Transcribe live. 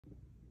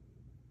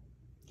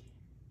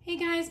Hey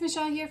guys,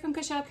 Michelle here from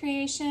Cashelle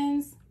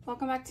Creations.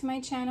 Welcome back to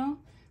my channel.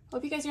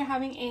 Hope you guys are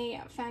having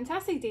a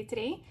fantastic day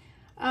today.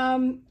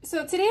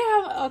 So today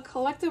I have a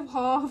collective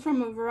haul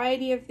from a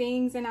variety of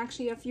things and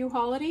actually a few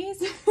holidays.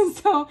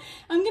 So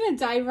I'm gonna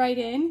dive right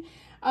in.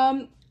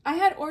 I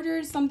had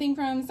ordered something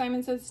from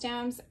Simon Says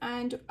Stamps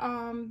and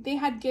they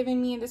had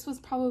given me, and this was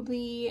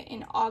probably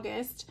in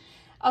August,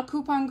 a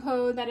coupon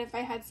code that if I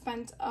had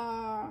spent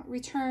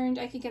returned,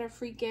 I could get a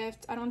free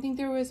gift. I don't think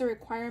there was a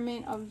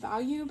requirement of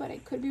value, but I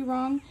could be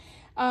wrong.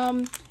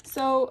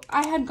 So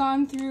I had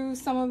gone through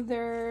some of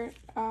their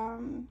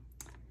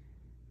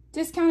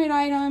discounted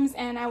items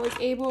and I was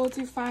able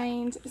to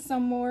find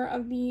some more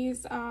of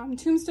these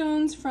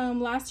tombstones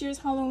from last year's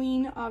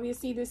Halloween.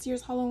 Obviously this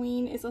year's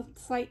Halloween is a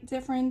slight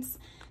difference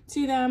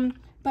to them,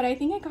 but I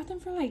think I got them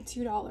for like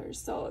 $2,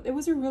 so it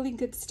was a really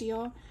good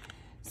steal.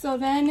 So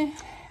then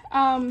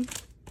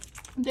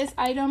this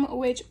item,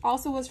 which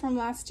also was from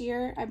last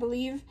year, I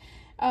believe,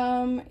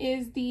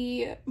 is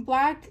the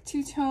black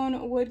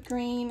two-tone wood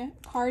grain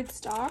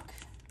cardstock.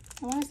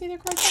 I want to say they're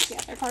cardstock.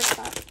 Yeah, they're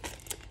cardstock.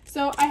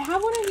 So I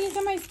have one of these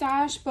in my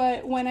stash,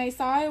 but when I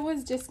saw it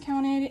was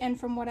discounted, and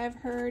from what I've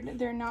heard,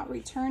 they're not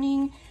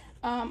returning,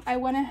 I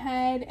went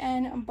ahead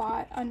and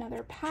bought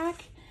another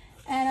pack,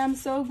 and I'm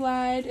so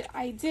glad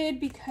I did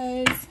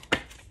because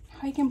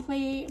I can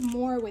play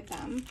more with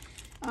them.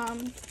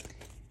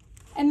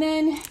 And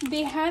then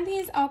they had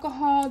these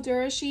alcohol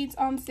Dura sheets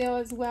on sale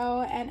as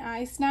well, and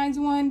I snagged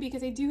one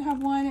because I do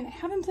have one and I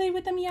haven't played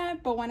with them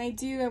yet, but when I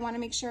do, I want to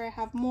make sure I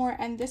have more,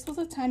 and this was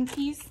a 10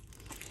 piece.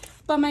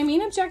 But my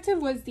main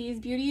objective was these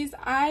beauties.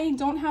 I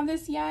don't have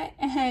this yet,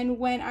 and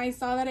when I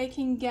saw that I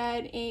can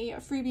get a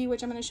freebie,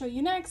 which I'm going to show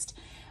you next,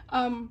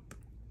 I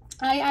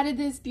added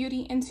this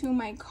beauty into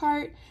my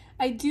cart.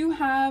 I do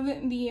have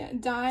the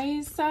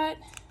dies set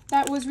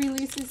that was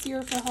released this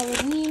year for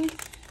Halloween.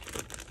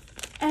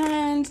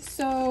 And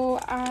so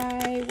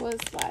I was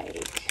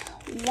like,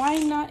 why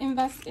not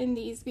invest in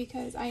these?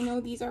 Because I know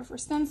these are for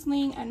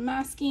stenciling and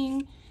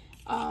masking.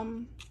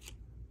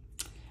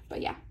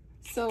 But yeah,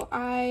 so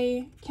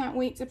I can't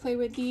wait to play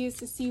with these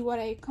to see what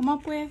I come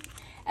up with.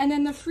 And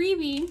then the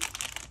freebie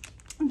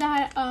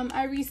that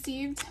I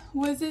received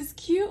was this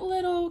cute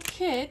little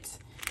kit.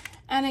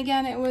 And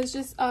again, it was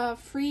just a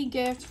free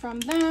gift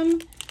from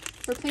them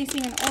for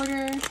placing an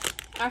order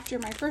after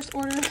my first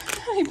order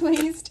I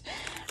placed.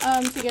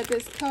 To get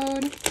this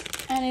code,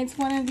 and it's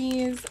one of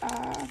these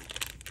oh,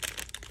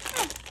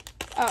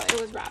 it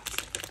was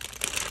wrapped.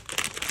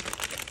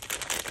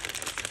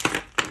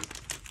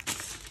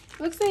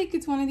 It looks like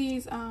it's one of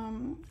these I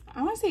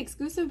want to say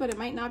exclusive, but it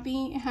might not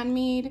be.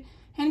 Handmade,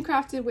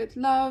 handcrafted with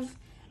love,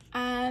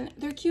 and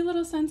they're cute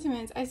little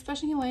sentiments. I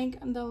especially like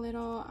the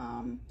little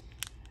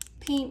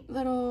paint,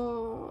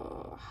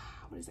 little,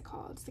 what is it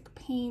called? It's like a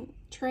paint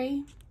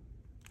tray.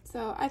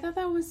 So I thought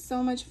that was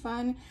so much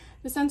fun.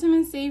 The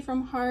sentiments say,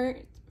 from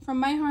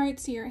my heart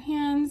to your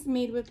hands,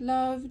 made with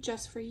love,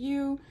 just for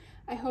you.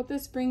 I hope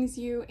this brings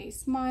you a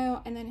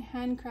smile, and then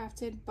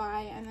handcrafted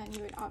by, and then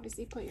you would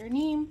obviously put your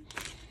name.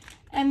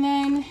 And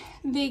then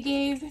they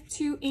gave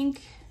 2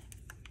 ink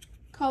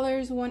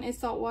colors. One is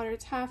saltwater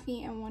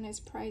taffy and one is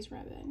prize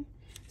ribbon.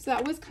 So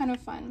that was kind of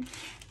fun.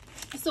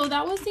 So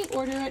that was the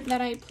order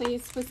that I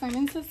placed with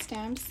Simon Says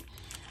Stamps.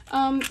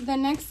 The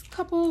next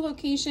couple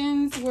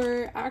locations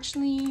were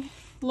actually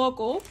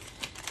local.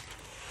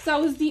 So that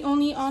was the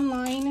only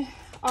online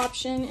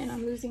option, and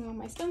I'm losing all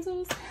my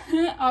stencils,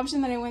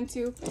 option that I went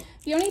to.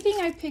 The only thing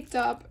I picked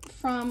up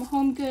from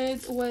Home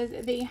Goods was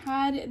they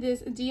had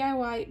this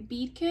DIY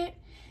bead kit,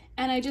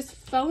 and I just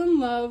fell in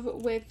love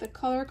with the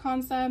color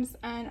concepts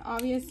and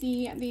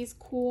obviously these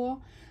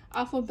cool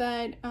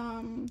alphabet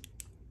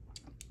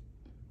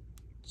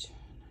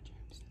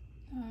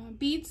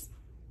beads.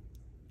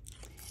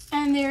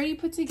 And they already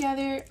put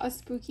together a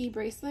spooky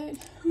bracelet,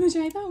 which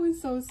I thought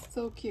was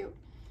so cute.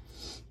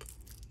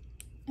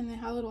 And then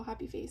had a little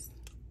happy face.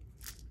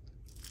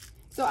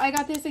 So I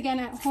got this again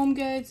at Home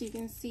Goods. You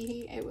can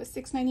see it was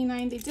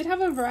 $6.99. They did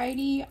have a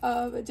variety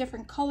of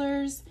different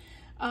colors,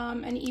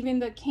 and even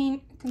the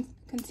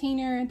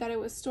container that it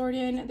was stored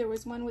in. There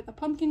was one with a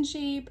pumpkin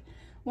shape,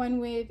 one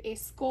with a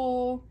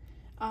skull,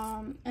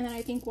 and then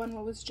I think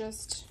one was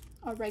just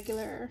a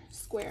regular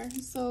square.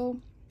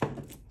 So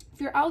if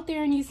you're out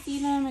there and you see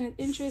them and it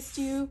interests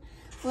you,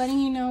 letting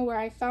you know where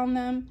I found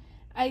them.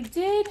 I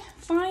did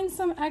find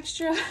some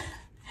extra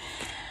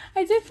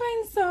I did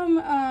find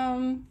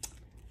some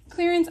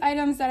clearance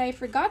items that I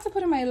forgot to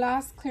put in my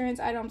last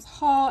clearance items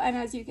haul, and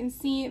as you can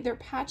see, they're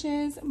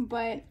patches,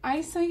 but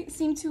I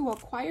seem to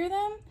acquire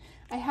them.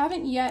 I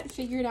haven't yet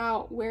figured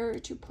out where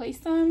to place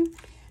them,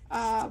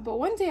 but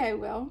one day I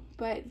will.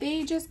 But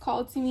they just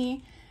called to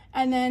me.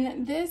 And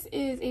then this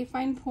is a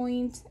fine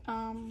point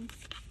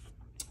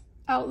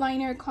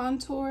outliner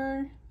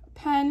contour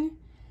pen,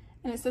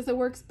 and it says it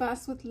works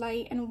best with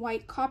light and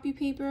white copy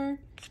paper.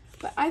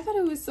 But I thought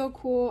it was so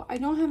cool. I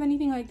don't have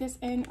anything like this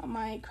in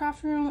my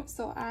craft room,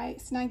 so I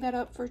snagged that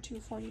up for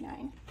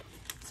 $2.49.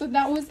 So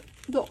that was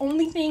the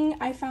only thing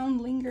I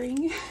found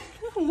lingering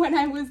when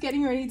I was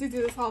getting ready to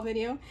do this haul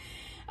video.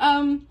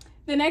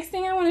 The next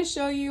thing I want to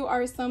show you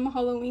are some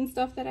Halloween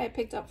stuff that I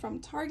picked up from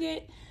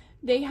Target.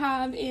 They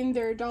have in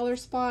their dollar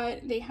spot,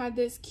 they had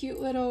this cute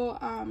little,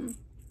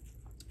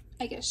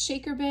 I guess,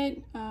 shaker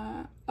bit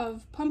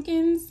of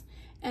pumpkins.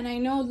 And I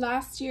know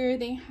last year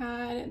they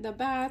had the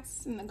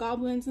bats and the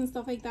goblins and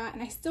stuff like that.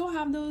 And I still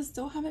have those,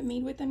 still haven't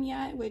made with them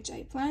yet, which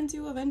I plan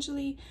to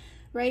eventually,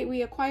 right?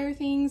 We acquire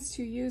things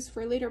to use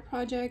for later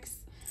projects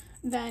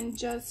than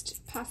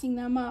just passing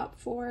them up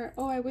for,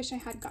 oh, I wish I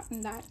had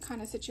gotten that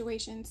kind of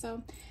situation.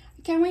 So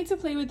I can't wait to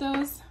play with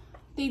those.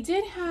 They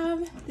did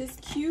have this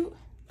cute,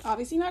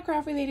 obviously not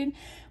craft related,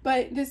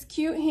 but this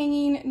cute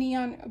hanging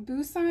neon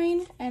boo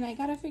sign, and I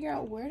gotta figure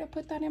out where to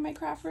put that in my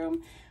craft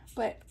room.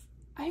 But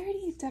I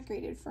already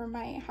decorated for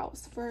my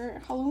house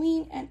for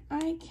Halloween, and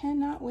I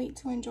cannot wait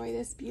to enjoy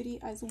this beauty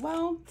as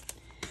well.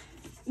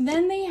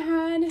 Then they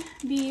had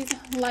these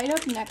light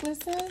up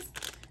necklaces.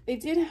 They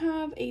did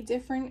have a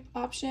different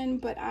option,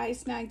 but I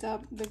snagged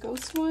up the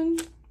ghost one.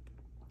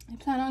 I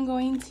plan on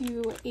going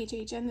to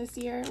HHN this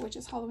year, which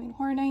is Halloween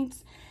Horror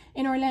Nights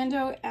in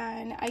Orlando,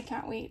 and I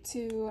can't wait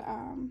to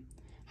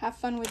have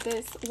fun with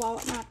this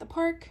while I'm at the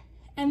park.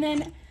 And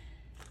then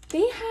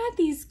they had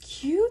these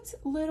cute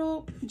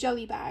little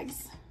jelly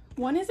bags.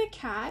 One is a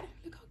cat,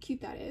 look how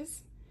cute that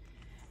is,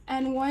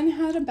 and one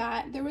had a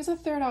bat. There was a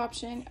third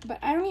option, but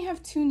I only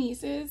have 2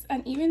 nieces,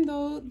 and even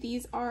though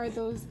these are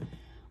those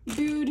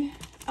booed,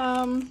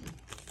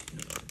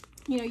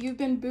 you know, you've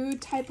been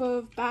booed type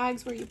of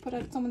bags where you put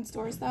at someone's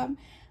doorstep,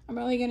 I'm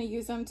really going to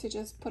use them to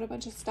just put a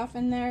bunch of stuff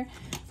in there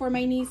for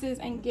my nieces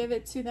and give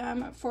it to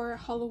them for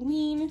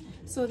Halloween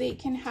so they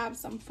can have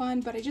some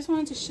fun. But I just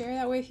wanted to share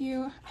that with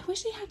you. I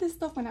wish they had this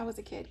stuff when I was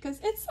a kid because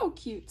it's so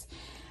cute.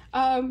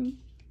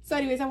 So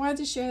anyways, I wanted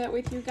to share that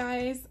with you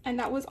guys, and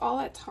that was all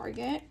at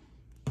Target.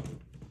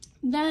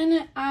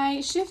 Then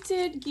I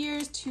shifted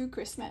gears to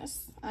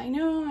Christmas. I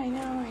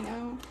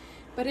know,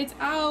 but it's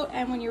out,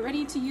 and when you're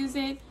ready to use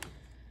it,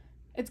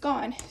 it's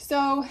gone.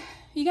 So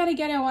you got to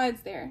get it while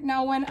it's there.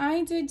 Now, when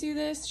I did do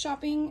this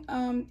shopping,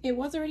 it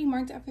was already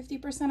marked at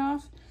 50%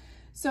 off.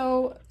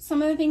 So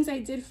some of the things I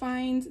did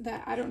find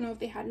that I don't know if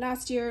they had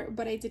last year,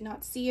 but I did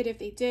not see it if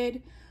they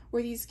did,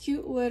 were these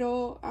cute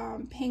little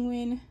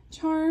penguin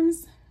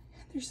charms.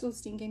 They're so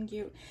stinking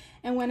cute.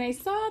 And when I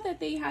saw that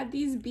they had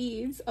these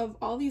beads of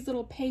all these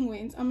little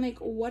penguins, I'm like,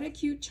 what a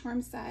cute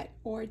charm set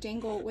or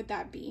dangle would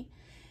that be?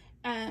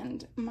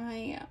 And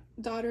my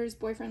daughter's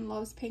boyfriend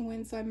loves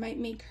penguins, so I might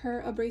make her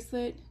a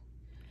bracelet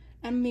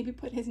and maybe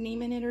put his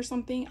name in it or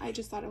something. I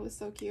just thought it was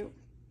so cute.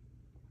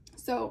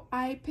 So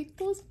I picked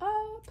those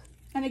up.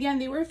 And again,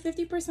 they were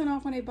 50%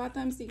 off when I bought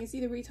them, so you can see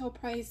the retail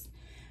price.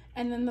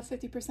 And then the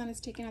 50% is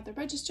taken at the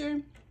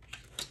register.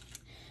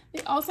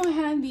 They also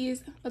had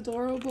these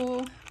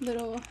adorable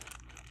little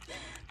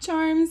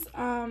charms.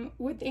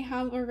 What they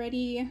have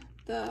already,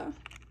 the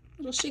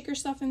little shaker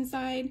stuff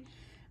inside.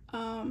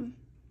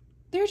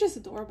 They're just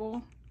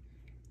adorable,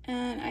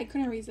 and I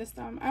couldn't resist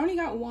them. I only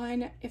got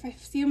one. If I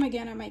see them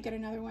again, I might get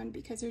another one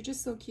because they're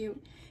just so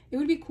cute. It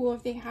would be cool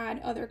if they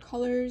had other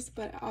colors,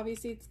 but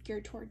obviously it's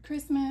geared toward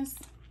Christmas,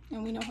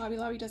 and we know Hobby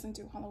Lobby doesn't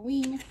do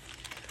Halloween.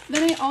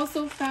 Then I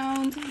also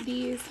found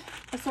these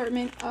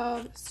assortment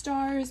of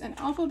stars and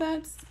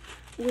alphabets,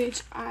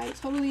 which I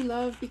totally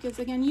love because,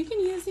 again, you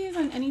can use these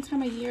on any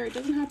time of year. It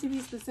doesn't have to be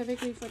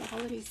specifically for the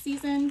holiday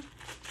season.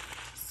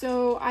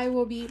 So I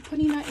will be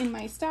putting that in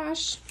my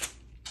stash.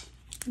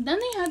 Then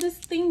they had this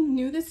thing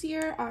new this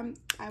year.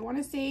 I want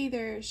to say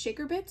they're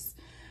shaker bits.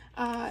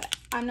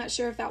 I'm not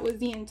sure if that was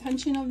the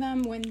intention of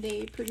them when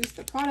they produced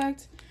the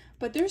product,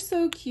 but they're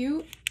so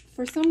cute.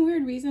 For some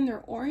weird reason,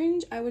 they're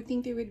orange. I would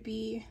think they would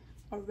be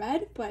a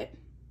red, but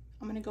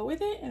I'm going to go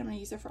with it, and I'm going to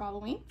use it for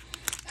Halloween.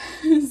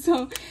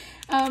 So,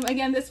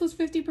 again, this was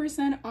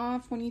 50%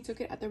 off when you took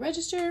it at the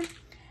register.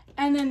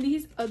 And then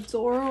these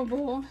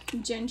adorable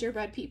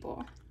gingerbread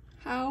people.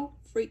 How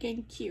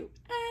freaking cute.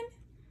 And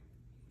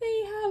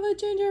they have a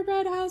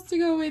gingerbread house to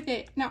go with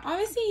it. Now,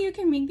 obviously, you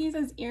can make these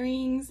as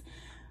earrings,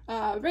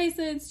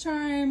 bracelets,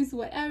 charms,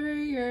 whatever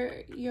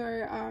your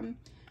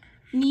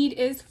need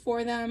is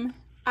for them.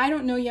 I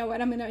don't know yet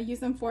what I'm going to use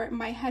them for.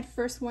 My head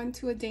first went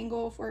to a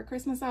dangle for a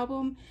Christmas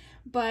album,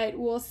 but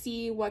we'll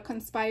see what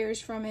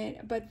conspires from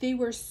it. But they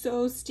were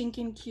so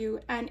stinking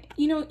cute. And,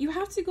 you know, you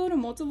have to go to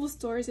multiple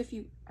stores if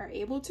you are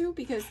able to,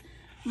 because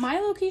my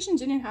location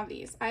didn't have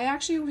these. I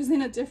actually was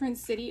in a different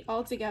city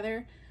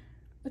altogether,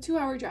 a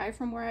 2-hour drive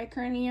from where I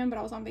currently am, but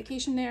I was on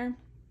vacation there.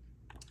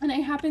 And I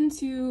happened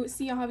to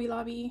see a Hobby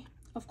Lobby,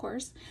 of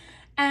course.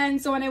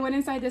 And so when I went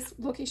inside, this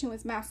location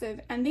was massive,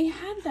 and they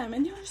had them,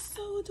 and they were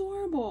so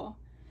adorable.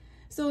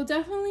 So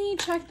definitely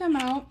check them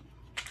out.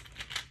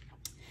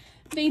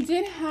 They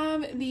did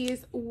have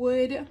these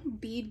wood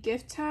bead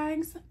gift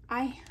tags.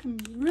 I am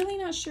really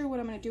not sure what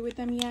I'm going to do with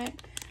them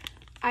yet.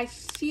 I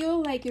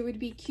feel like it would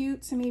be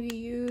cute to maybe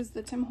use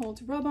the Tim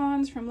Holtz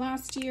rub-ons from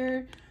last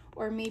year,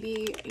 or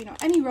maybe, you know,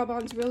 any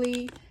rub-ons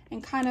really,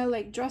 and kind of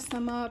like dress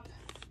them up,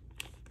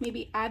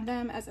 maybe add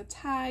them as a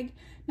tag,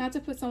 not to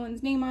put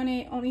someone's name on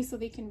it, only so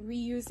they can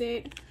reuse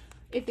it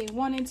if they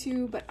wanted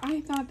to. But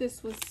I thought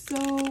this was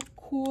so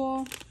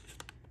cool.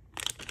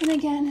 And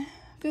again,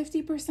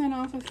 50%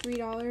 off of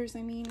 $3.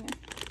 I mean,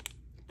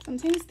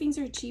 sometimes things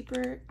are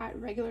cheaper at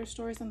regular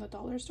stores than the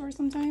dollar store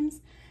sometimes.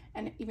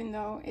 And even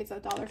though it's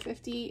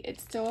 $1.50,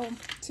 it's still,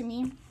 to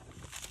me.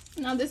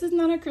 Now, this is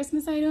not a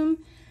Christmas item.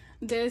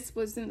 This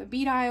was in the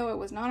bead aisle. It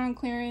was not on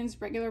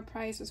clearance. Regular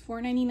price was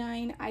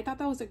 $4.99. I thought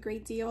that was a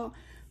great deal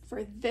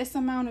for this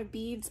amount of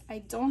beads. I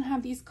don't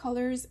have these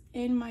colors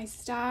in my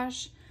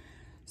stash,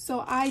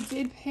 so I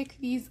did pick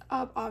these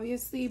up,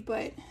 obviously,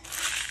 but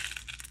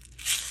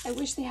I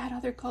wish they had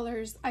other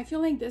colors. I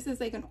feel like this is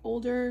like an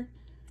older,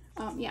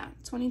 yeah,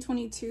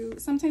 2022.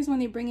 Sometimes when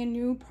they bring in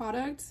new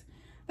products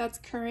that's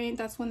current,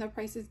 that's when the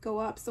prices go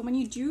up. So when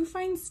you do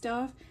find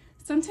stuff,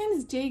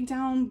 sometimes dig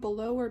down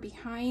below or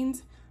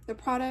behind the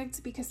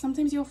product, because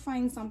sometimes you'll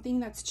find something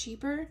that's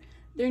cheaper.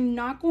 They're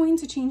not going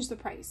to change the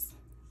price.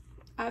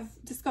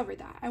 I've discovered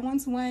that. I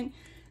once went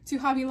to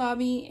Hobby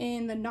Lobby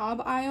in the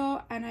knob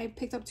aisle and I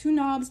picked up 2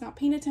 knobs, not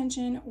paying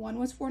attention. One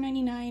was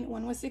 $4.99,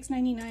 one was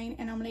 $6.99,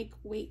 and I'm like,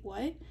 wait,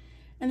 what?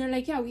 And they're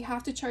like, yeah, we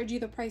have to charge you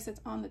the price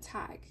that's on the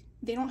tag.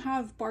 They don't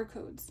have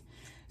barcodes.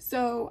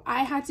 So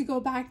I had to go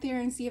back there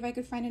and see if I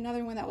could find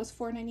another one that was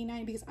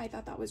 $4.99 because I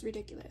thought that was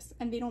ridiculous.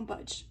 And they don't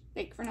budge,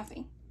 like, for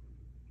nothing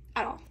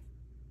at all.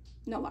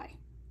 No lie.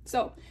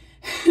 So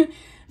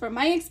from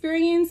my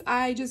experience,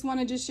 I just want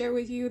to just share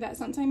with you that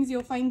sometimes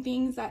you'll find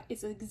things that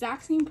it's the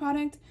exact same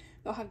product.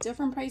 They'll have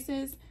different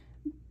prices.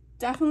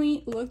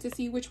 Definitely look to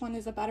see which one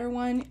is a better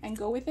one and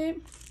go with it.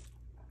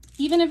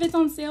 Even if it's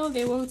on sale,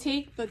 they will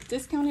take the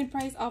discounted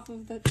price off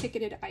of the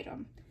ticketed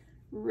item.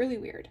 Really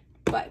weird.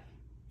 But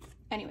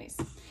anyways,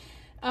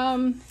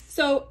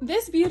 so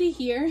this beauty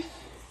here,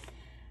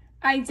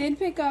 I did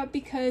pick up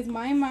because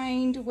my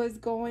mind was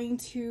going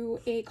to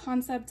a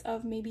concept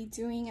of maybe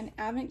doing an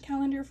advent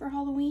calendar for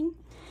Halloween.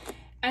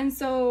 And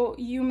so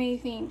you may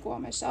think, well,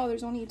 Michelle,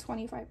 there's only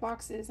 25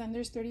 boxes and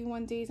there's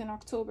 31 days in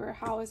October.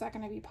 How is that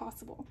going to be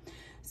possible?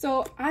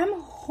 So I'm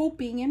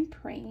hoping and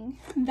praying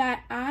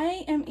that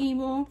I am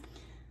able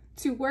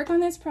to work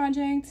on this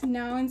project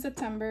now in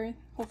September.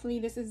 Hopefully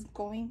this is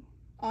going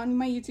on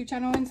my YouTube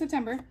channel in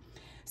September.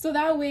 So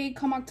that way,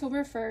 come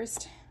October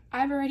 1st,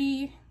 I've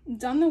already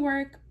done the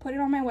work, put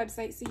it on my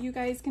website so you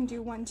guys can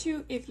do one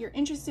too if you're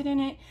interested in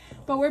it.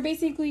 But we're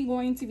basically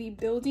going to be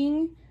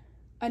building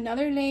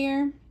another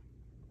layer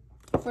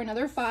for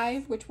another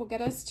 5, which will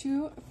get us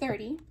to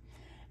 30,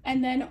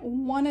 and then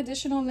 1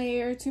 additional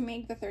layer to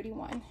make the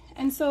 31.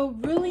 And so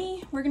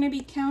really we're going to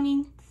be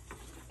counting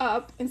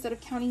up instead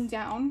of counting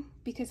down,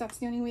 because that's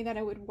the only way that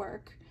it would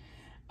work.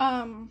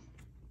 So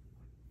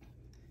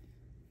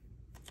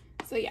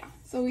yeah,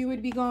 so we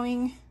would be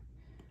going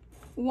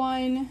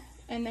 1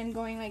 and then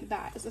going like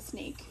that as a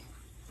snake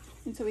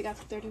until we got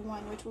to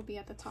 31, which will be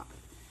at the top.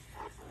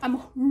 I'm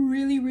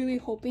really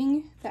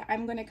hoping that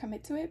I'm going to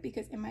commit to it,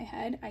 because in my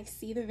head I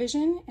see the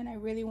vision and I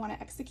really want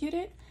to execute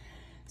it.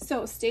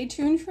 So stay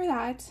tuned for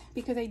that,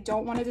 because I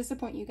don't want to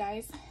disappoint you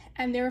guys.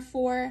 And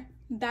therefore,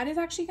 that is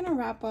actually going to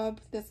wrap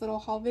up this little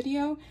haul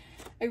video.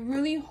 I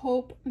really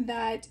hope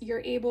that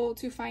you're able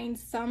to find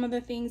some of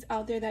the things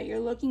out there that you're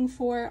looking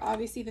for.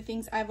 Obviously, the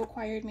things I've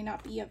acquired may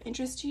not be of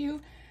interest to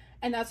you,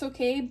 and that's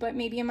okay, but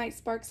maybe it might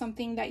spark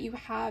something that you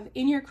have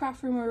in your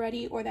craft room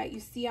already or that you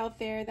see out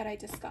there that I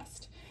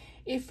discussed.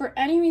 If for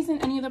any reason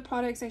any of the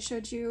products I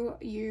showed you,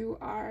 you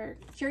are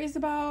curious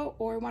about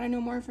or want to know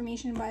more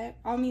information, by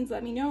all means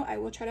let me know. I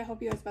will try to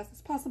help you as best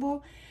as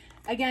possible.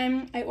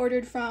 Again, I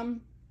ordered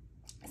from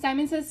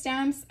Simon Says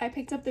Stamps. I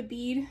picked up the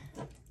bead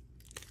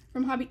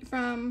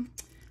from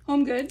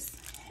Home Goods,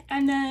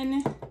 and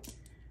then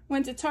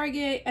went to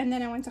Target, and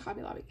then I went to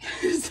Hobby Lobby.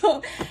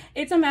 So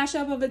it's a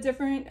mashup of the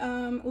different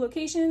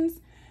locations,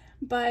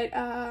 but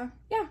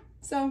yeah.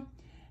 So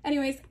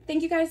anyways,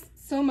 thank you guys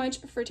so much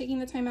for taking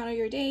the time out of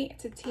your day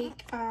to to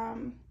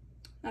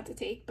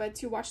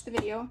watch the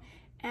video,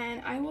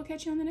 and I will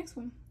catch you on the next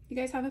one. You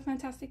guys have a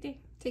fantastic day.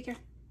 Take care.